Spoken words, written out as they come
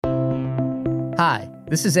Hi,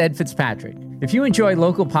 this is Ed Fitzpatrick. If you enjoy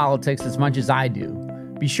local politics as much as I do,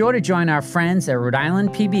 be sure to join our friends at Rhode Island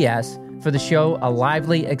PBS for the show A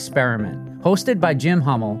Lively Experiment. Hosted by Jim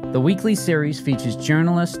Hummel, the weekly series features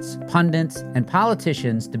journalists, pundits, and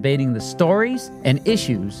politicians debating the stories and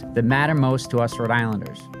issues that matter most to us Rhode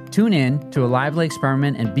Islanders. Tune in to A Lively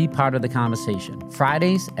Experiment and be part of the conversation.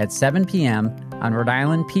 Fridays at 7 p.m. on Rhode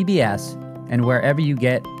Island PBS and wherever you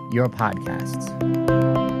get your podcasts.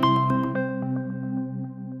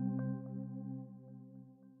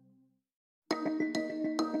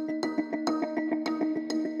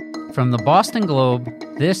 From the Boston Globe,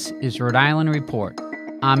 this is Rhode Island Report.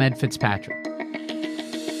 I'm Ed Fitzpatrick.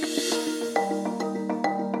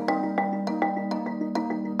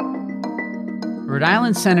 Rhode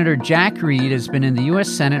Island Senator Jack Reed has been in the U.S.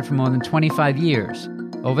 Senate for more than 25 years.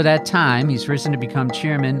 Over that time, he's risen to become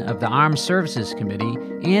chairman of the Armed Services Committee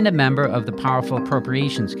and a member of the Powerful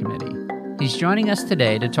Appropriations Committee. He's joining us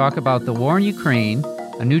today to talk about the war in Ukraine,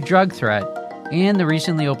 a new drug threat, and the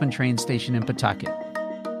recently opened train station in Pawtucket.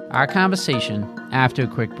 Our conversation after a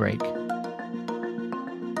quick break.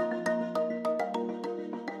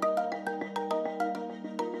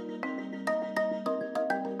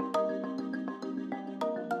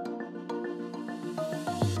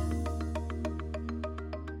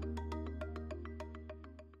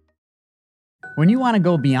 When you want to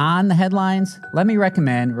go beyond the headlines, let me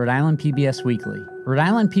recommend Rhode Island PBS Weekly. Rhode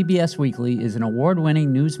Island PBS Weekly is an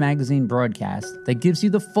award-winning news magazine broadcast that gives you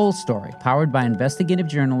the full story, powered by investigative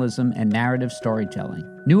journalism and narrative storytelling.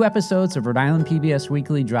 New episodes of Rhode Island PBS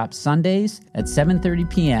Weekly drop Sundays at 7:30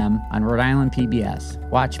 p.m. on Rhode Island PBS.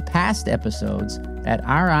 Watch past episodes at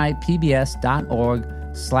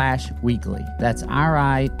ripbs.org/weekly. That's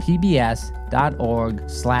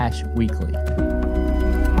ripbs.org/weekly.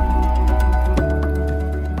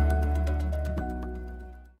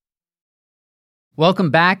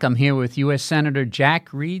 Welcome back. I'm here with U.S. Senator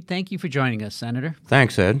Jack Reed. Thank you for joining us, Senator.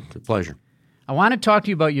 Thanks, Ed. It's a pleasure. I want to talk to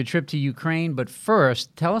you about your trip to Ukraine, but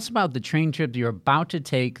first, tell us about the train trip you're about to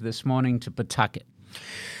take this morning to Pawtucket.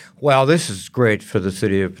 Well, this is great for the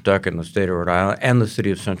city of Pawtucket and the state of Rhode Island and the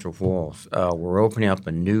city of Central Falls. We're opening up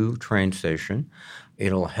a new train station.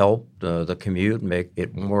 It'll help the commute, make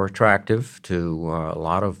it more attractive to a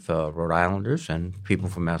lot of Rhode Islanders and people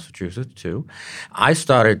from Massachusetts, too. I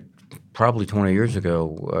started probably 20 years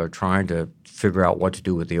ago trying to figure out what to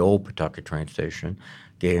do with the old Pawtucket train station,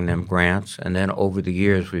 getting them grants. And then over the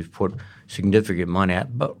years, we've put significant money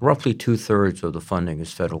at, but roughly 2/3 of the funding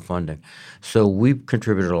is federal funding. So we've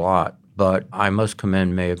contributed a lot. But I must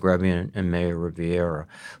commend Mayor Grevian and Mayor Riviera,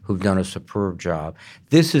 who've done a superb job.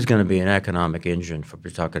 This is going to be an economic engine for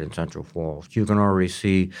Pawtucket and Central Falls. You can already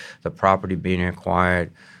see the property being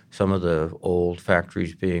acquired, some of the old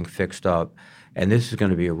factories being fixed up. And this is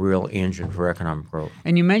going to be a real engine for economic growth.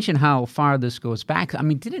 And you mentioned how far this goes back. I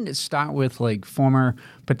mean, didn't it start with, like, former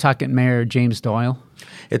Pawtucket Mayor James Doyle?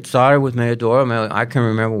 It started with Mayor Doyle. I can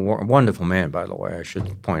remember, a wonderful man, by the way, I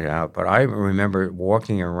should point out. But I remember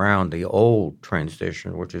walking around the old train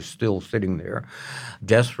station, which is still sitting there,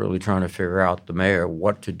 desperately trying to figure out, the mayor,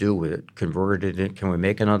 what to do with it. Converted it. Can we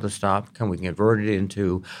make another stop? Can we convert it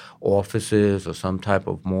into offices or some type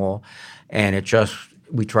of mall? And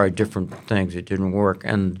we tried different things. It didn't work.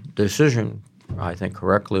 And the decision, I think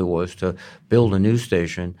correctly, was to build a new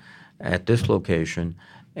station at this location,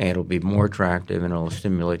 and it'll be more attractive and it'll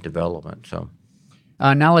stimulate development. So,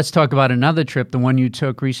 now let's talk about another trip, the one you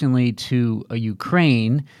took recently to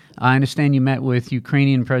Ukraine. I understand you met with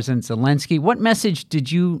Ukrainian President Zelensky. What message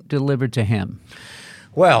did you deliver to him?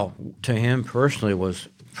 Well, to him personally was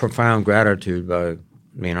profound gratitude by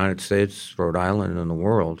the United States, Rhode Island, and the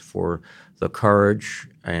world for the courage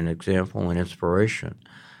and example and inspiration.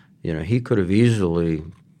 You know, he could have easily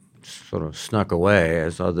sort of snuck away,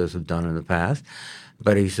 as others have done in the past,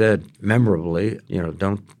 but he said memorably,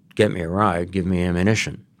 don't get me a ride, give me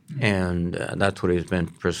ammunition. And that's what he's been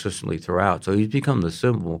persistently throughout. So he's become the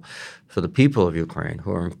symbol for the people of Ukraine,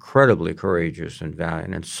 who are incredibly courageous and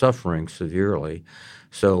valiant and suffering severely.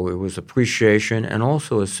 So it was appreciation and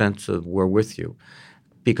also a sense of we're with you,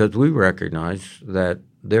 because we recognize that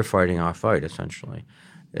they're fighting our fight, essentially.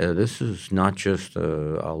 This is not just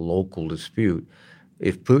a local dispute.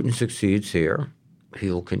 If Putin succeeds here,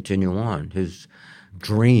 he'll continue on. His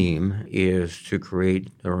dream is to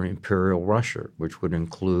create an imperial Russia, which would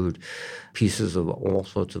include pieces of all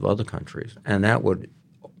sorts of other countries. And that would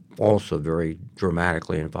also very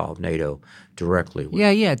dramatically involve NATO directly.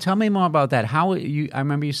 Yeah. Tell me more about that. I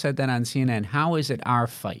remember you said that on CNN. How is it our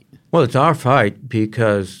fight? Well, it's our fight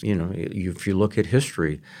because, if you look at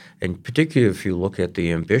history, and particularly if you look at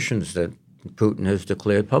the ambitions that Putin has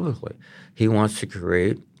declared publicly. He wants to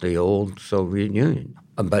create the old Soviet Union,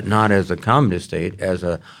 but not as a communist state, as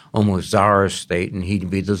a almost czarist state, and he'd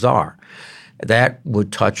be the czar. That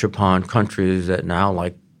would touch upon countries that now,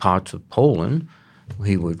 like parts of Poland,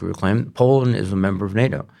 he would reclaim. Poland is a member of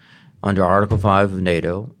NATO. Under Article 5 of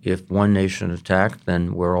NATO, if one nation is attacked,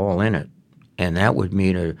 then we're all in it. And that would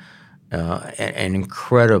mean an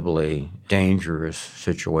incredibly dangerous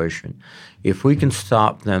situation. If we can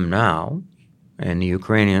stop them now, and the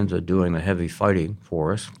Ukrainians are doing the heavy fighting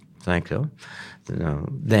for us, thank them,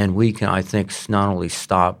 then we can, I think, not only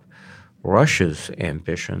stop Russia's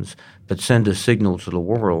ambitions, but send a signal to the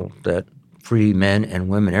world that free men and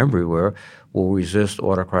women everywhere will resist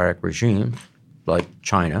autocratic regimes like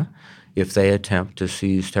China if they attempt to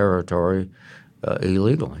seize territory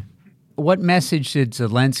illegally. What message did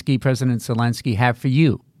President Zelensky, have for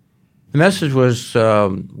you? The message was,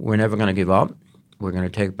 we're never going to give up. We're going to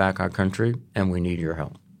take back our country, and we need your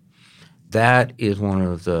help. That is one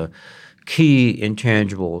of the key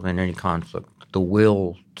intangibles in any conflict, the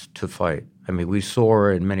will to fight. I mean, we saw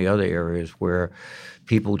in many other areas where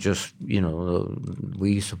people just,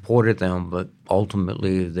 we supported them, but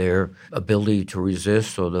ultimately their ability to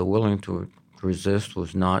resist or their willing to resist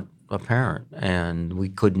was not apparent, and we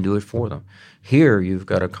couldn't do it for them. Here, you've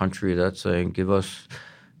got a country that's saying, give us,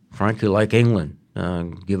 frankly, like England,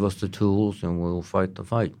 give us the tools and we'll fight the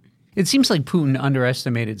fight. It seems like Putin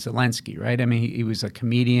underestimated Zelensky, right? I mean, he was a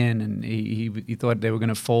comedian, and he thought they were going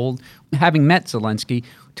to fold. Having met Zelensky,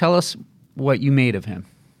 tell us what you made of him.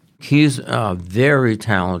 He's a very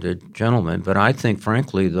talented gentleman, but I think,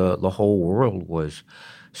 frankly, the whole world was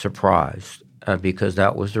surprised because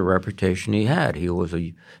that was the reputation he had. He was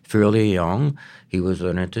fairly young. He was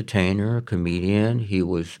an entertainer, a comedian. He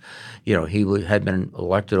was, had been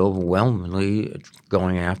elected overwhelmingly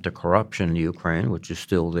going after corruption in Ukraine, which is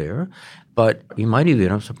still there. But he might even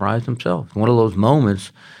have surprised himself. One of those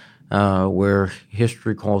moments where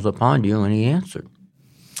history calls upon you, and he answered.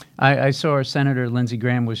 I saw Senator Lindsey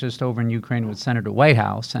Graham was just over in Ukraine with Senator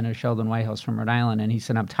Sheldon Whitehouse from Rhode Island, and he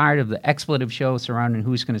said, I'm tired of the expletive show surrounding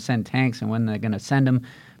who's going to send tanks and when they're going to send them.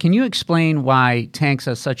 Can you explain why tanks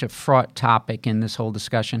are such a fraught topic in this whole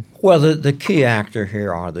discussion? Well, the key actor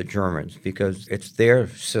here are the Germans, because it's their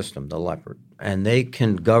system, the Leopard, and they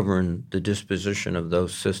can govern the disposition of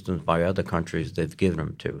those systems by other countries they've given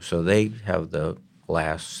them to. So they have the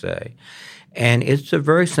last say. And it's a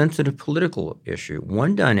very sensitive political issue.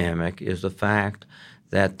 One dynamic is the fact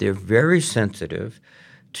that they're very sensitive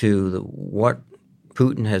to what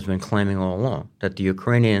Putin has been claiming all along, that the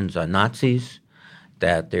Ukrainians are Nazis,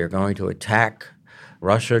 that they're going to attack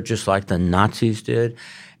Russia just like the Nazis did.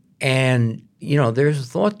 And, there's a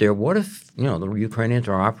thought there, what if, the Ukrainians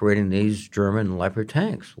are operating these German Leopard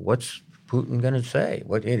tanks? What's Putin going to say?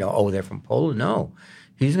 They're from Poland? No.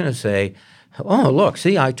 He's going to say, oh, look,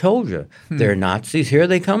 see, I told you. They're Nazis. Here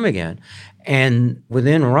they come again. And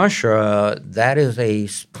within Russia, that is a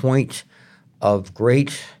point of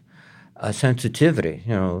great sensitivity.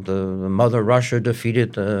 The Mother Russia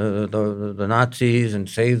defeated the Nazis and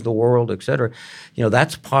saved the world, et cetera.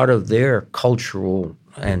 That's part of their cultural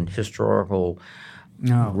and historical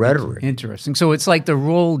rhetoric. Interesting. So it's like the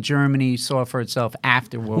role Germany saw for itself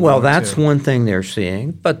after World War II. Well, that's one thing they're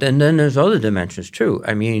seeing. But then there's other dimensions, too.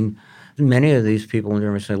 I mean, many of these people in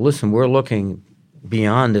Germany say, listen, we're looking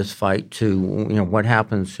beyond this fight to, what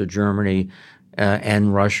happens to Germany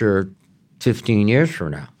and Russia 15 years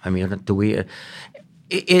from now. I mean,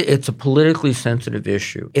 it's a politically sensitive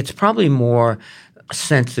issue. It's probably more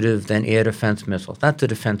sensitive than air defense missiles. That's a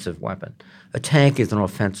defensive weapon. A tank is an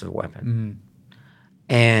offensive weapon. Mm-hmm.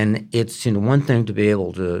 And it's one thing to be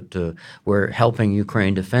able to we're helping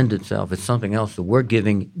Ukraine defend itself. It's something else that we're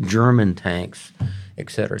giving German tanks, et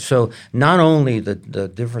cetera. So not only the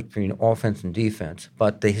difference between offense and defense,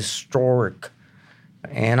 but the historic.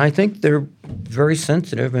 And I think they're very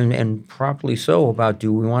sensitive and properly so about,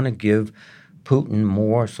 do we want to give Putin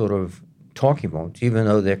more sort of talking points, even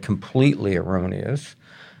though they're completely erroneous.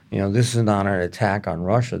 This is not an attack on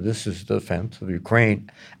Russia. This is the defense of Ukraine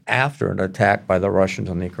after an attack by the Russians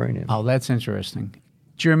on the Ukrainians. Oh, that's interesting.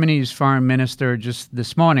 Germany's foreign minister just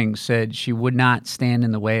this morning said she would not stand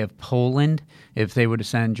in the way of Poland if they were to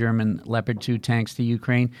send German Leopard 2 tanks to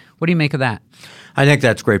Ukraine. What do you make of that? I think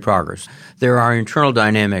that's great progress. There are internal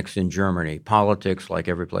dynamics in Germany, politics like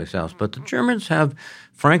every place else, but the Germans have,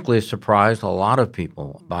 frankly, surprised a lot of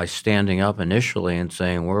people by standing up initially and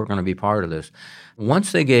saying, we're going to be part of this.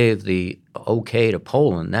 Once they gave the okay to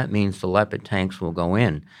Poland, that means the Leopard tanks will go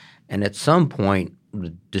in. And at some point,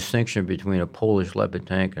 the distinction between a Polish Leopard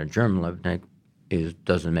tank and a German Leopard tank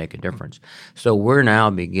doesn't make a difference. So we're now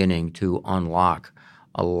beginning to unlock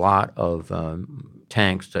a lot of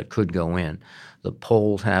tanks that could go in. The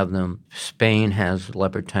Poles have them. Spain has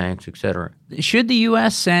Leopard tanks, et cetera. Should the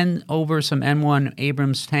U.S. send over some M1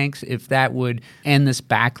 Abrams tanks if that would end this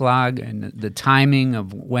backlog and the timing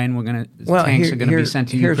of when tanks are going to be sent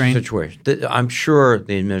to Ukraine? Here's the situation. I'm sure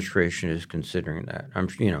the administration is considering that.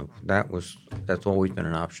 That's always been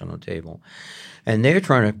an option on the table. And they're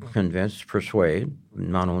trying to persuade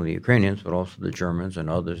not only the Ukrainians but also the Germans and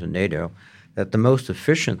others in NATO that the most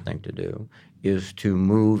efficient thing to do is to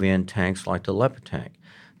move in tanks like the Leopard tank.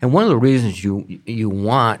 And one of the reasons you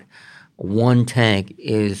want one tank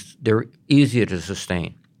is they're easier to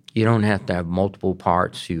sustain. You don't have to have multiple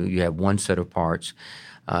parts. You have one set of parts.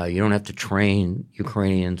 You don't have to train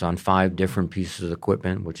Ukrainians on 5 different pieces of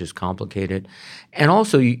equipment, which is complicated. And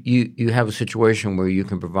also you have a situation where you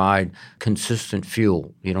can provide consistent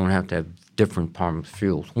fuel. You don't have to have different forms of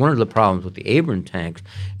fuels. One of the problems with the Abrams tanks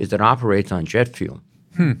is it operates on jet fuel.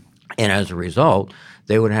 And as a result,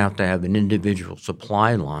 they would have to have an individual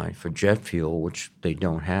supply line for jet fuel, which they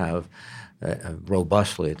don't have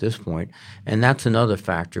robustly at this point. And that's another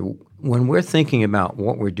factor. When we're thinking about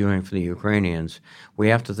what we're doing for the Ukrainians, we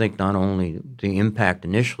have to think not only the impact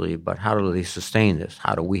initially, but how do they sustain this?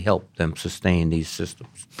 How do we help them sustain these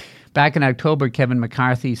systems? Back in October, Kevin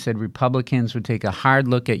McCarthy said Republicans would take a hard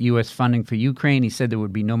look at U.S. funding for Ukraine. He said there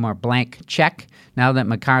would be no more blank check. Now that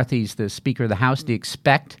McCarthy's the Speaker of the House, do you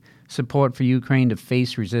expect support for Ukraine to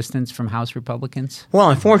face resistance from House Republicans? Well,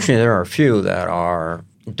 unfortunately, there are a few that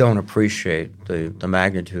don't appreciate the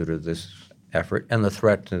magnitude of this effort and the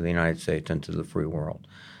threat to the United States and to the free world.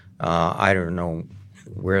 I don't know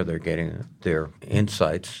where they're getting their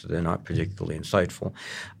insights. They're not particularly insightful.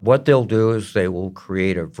 What they'll do is they will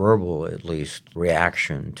create a verbal, at least,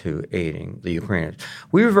 reaction to aiding the Ukrainians.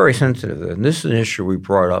 We were very sensitive, and this is an issue we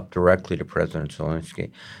brought up directly to President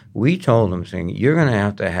Zelensky. We told him, saying, you're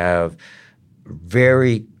going to have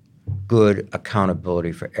very good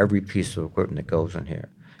accountability for every piece of equipment that goes in here.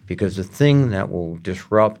 Because the thing that will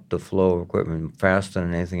disrupt the flow of equipment faster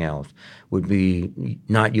than anything else would be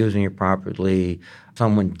not using it properly,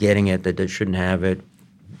 someone getting it that they shouldn't have it,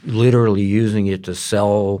 literally using it to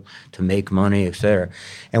sell, to make money, et cetera.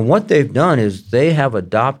 And what they've done is they have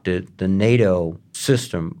adopted the NATO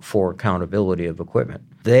system for accountability of equipment.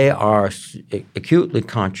 They are acutely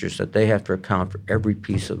conscious that they have to account for every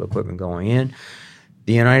piece of equipment going in.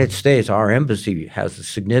 The United States, our embassy, has a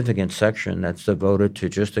significant section that's devoted to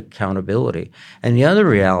just accountability. And the other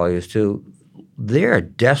reality is, too, they're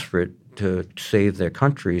desperate to save their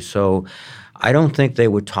country. So I don't think they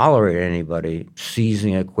would tolerate anybody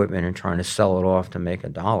seizing equipment and trying to sell it off to make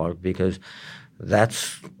 $1, because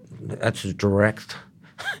that's a direct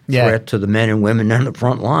threat to the men and women on the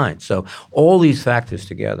front line. So all these factors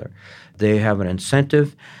together, they have an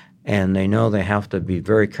incentive, and they know they have to be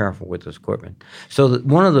very careful with this equipment. So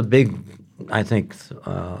one of the big, I think,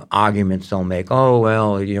 arguments they'll make,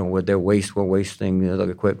 with their we're wasting the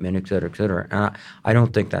equipment, et cetera, et cetera. And I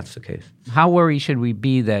don't think that's the case. How worried should we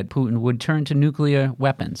be that Putin would turn to nuclear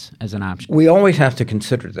weapons as an option? We always have to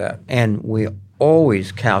consider that, and we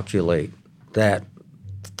always calculate that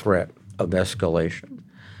threat of escalation.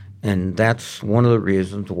 And that's one of the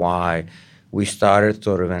reasons why we started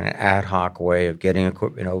sort of an ad hoc way of getting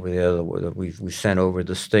equipment over there. We sent over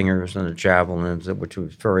the Stingers and the Javelins, which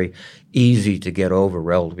was very easy to get over,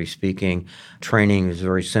 relatively speaking. Training is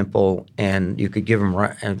very simple, and you could give them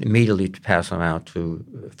immediately to pass them out to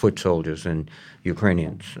foot soldiers and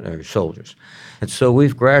Ukrainian soldiers. And so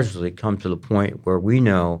we've gradually come to the point where we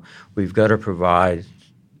know we've got to provide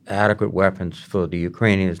adequate weapons for the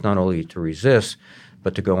Ukrainians, not only to resist,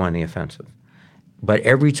 but to go on the offensive. But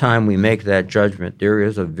every time we make that judgment, there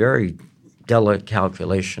is a very delicate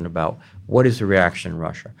calculation about what is the reaction in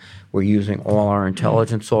Russia. We're using all our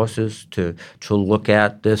intelligence sources to look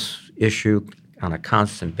at this issue on a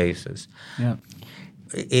constant basis. Yeah.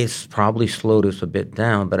 It's probably slowed us a bit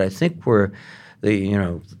down, but I think what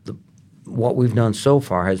we've done so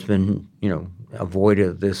far has been,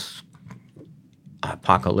 avoided this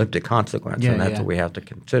apocalyptic consequence, and that's what we have to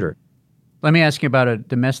consider. Let me ask you about a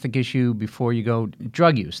domestic issue before you go.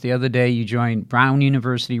 Drug use. The other day, you joined Brown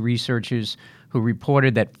University researchers who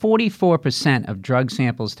reported that 44% of drug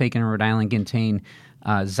samples taken in Rhode Island contain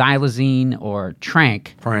xylazine or tranq,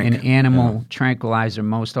 an animal tranquilizer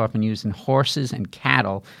most often used in horses and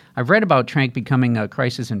cattle. I've read about tranq becoming a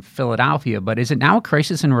crisis in Philadelphia, but is it now a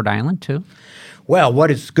crisis in Rhode Island, too? Well, what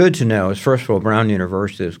is good to know is, first of all, Brown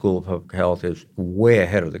University School of Public Health is way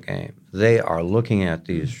ahead of the game. They are looking at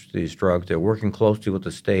these drugs. They're working closely with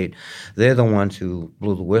the state. They're the ones who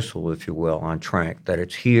blew the whistle, if you will, on tranq, that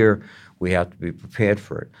it's here. We have to be prepared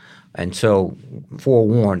for it. And so,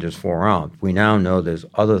 forewarned is forearmed. We now know there's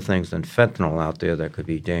other things than fentanyl out there that could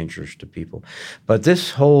be dangerous to people. But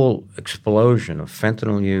this whole explosion of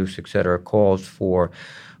fentanyl use, et cetera, calls for,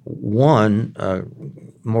 one,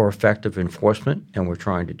 more effective enforcement, and we're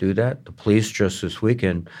trying to do that. The police just this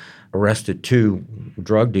weekend arrested 2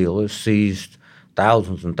 drug dealers, seized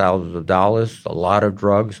thousands and thousands of dollars, a lot of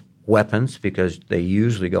drugs, weapons, because they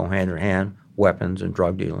usually go hand in hand, weapons and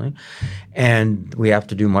drug dealing. And we have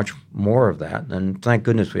to do much more of that. And thank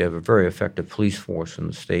goodness we have a very effective police force in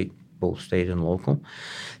the state, both state and local.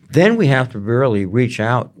 Then we have to really reach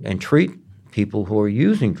out and treat people who are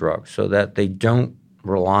using drugs so that they don't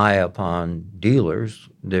rely upon dealers.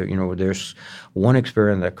 There's one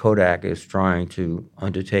experiment that Kodak is trying to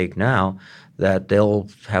undertake now, that they'll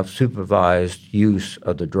have supervised use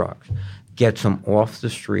of the drugs, gets them off the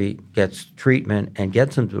street, gets treatment, and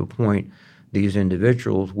gets them to a point, these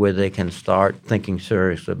individuals, where they can start thinking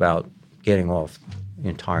seriously about getting off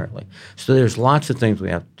entirely. So there's lots of things we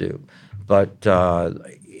have to do. But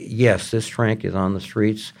yes, this tranq is on the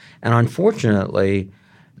streets, and unfortunately,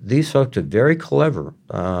 these folks are very clever.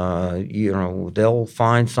 They'll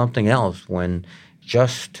find something else when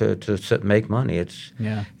just to make money.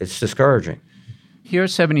 It's discouraging. You're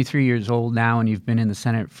 73 years old now, and you've been in the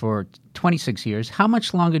Senate for 26 years. How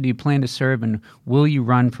much longer do you plan to serve, and will you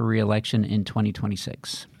run for re-election in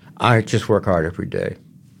 2026? I just work hard every day,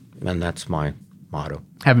 and that's my motto.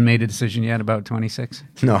 Haven't made a decision yet about 26?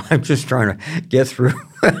 No, I'm just trying to get through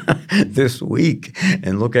this week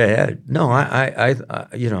and look ahead. No,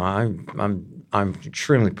 I'm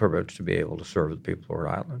extremely privileged to be able to serve the people of Rhode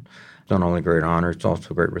Island. It's not only a great honor, it's also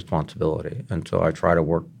a great responsibility. And so I try to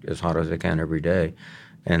work as hard as I can every day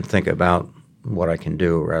and think about what I can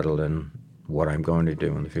do rather than what I'm going to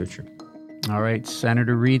do in the future. All right,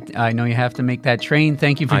 Senator Reed, I know you have to make that train.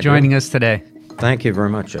 Thank you for joining us today. Thank you very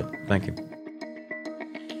much, Ed. Thank you.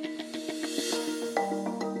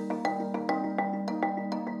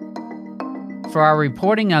 For our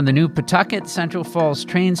reporting on the new Pawtucket Central Falls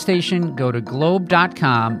train station, go to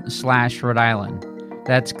globe.com/Rhode Island.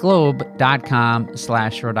 That's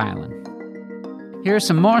globe.com/Rhode Island. Here are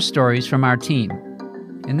some more stories from our team.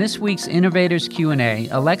 In this week's Innovators Q&A,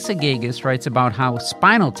 Alexa Gagas writes about how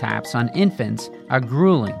spinal taps on infants are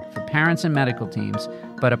grueling for parents and medical teams,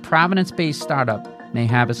 but a Providence-based startup may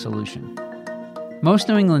have a solution. Most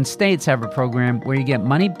New England states have a program where you get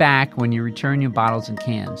money back when you return your bottles and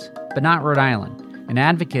cans, but not Rhode Island, and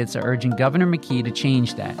advocates are urging Governor McKee to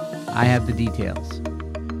change that. I have the details.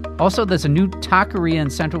 Also, there's a new taqueria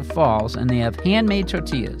in Central Falls, and they have handmade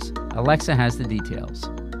tortillas. Alexa has the details.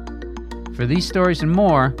 For these stories and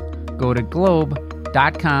more, go to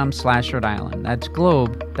globe.com/Rhode Island. That's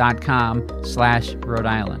globe.com/Rhode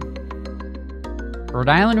Island. Rhode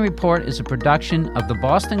Island Report is a production of the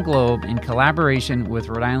Boston Globe in collaboration with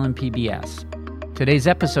Rhode Island PBS. Today's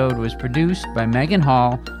episode was produced by Megan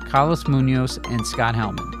Hall, Carlos Munoz, and Scott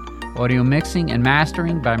Hellman. Audio mixing and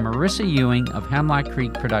mastering by Marissa Ewing of Hemlock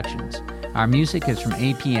Creek Productions. Our music is from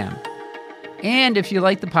APM. And if you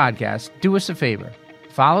like the podcast, do us a favor.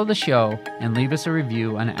 Follow the show and leave us a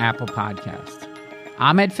review on Apple Podcasts.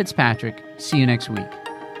 I'm Ed Fitzpatrick. See you next week.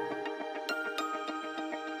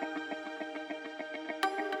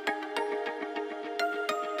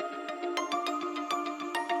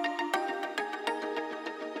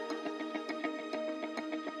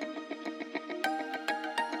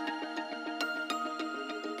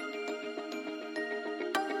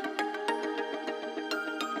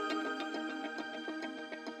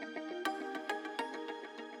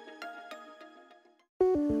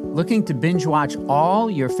 Looking to binge watch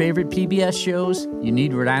all your favorite PBS shows? You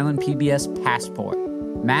need Rhode Island PBS Passport.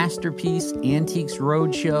 Masterpiece, Antiques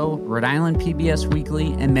Roadshow, Rhode Island PBS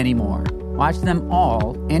Weekly, and many more. Watch them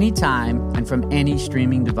all, anytime, and from any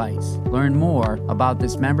streaming device. Learn more about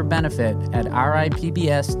this member benefit at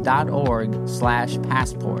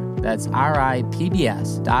ripbs.org/passport. That's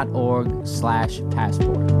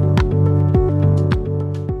ripbs.org/passport.